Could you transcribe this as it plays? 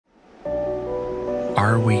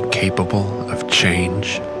Are we capable of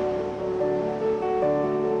change?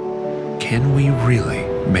 Can we really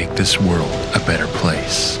make this world a better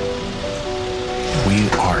place? We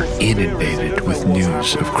are inundated with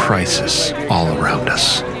news of crisis all around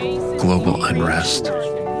us. Global unrest,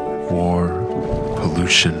 war,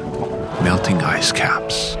 pollution, melting ice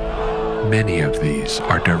caps. Many of these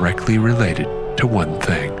are directly related to one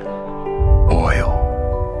thing: oil.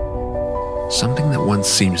 Something that once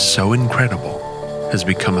seemed so incredible has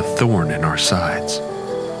become a thorn in our sides.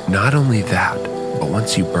 Not only that, but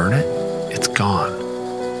once you burn it, it's gone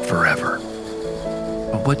forever.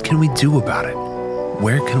 But what can we do about it?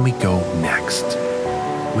 Where can we go next?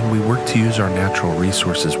 When we work to use our natural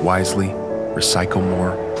resources wisely, recycle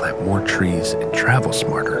more, plant more trees, and travel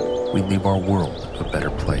smarter, we leave our world a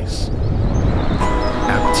better place.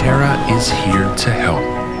 Aptera is here to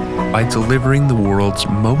help by delivering the world's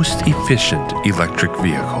most efficient electric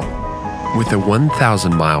vehicle. With a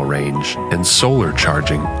 1,000-mile range and solar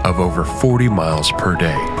charging of over 40 miles per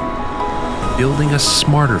day. Building a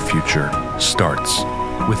smarter future starts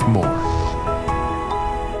with more.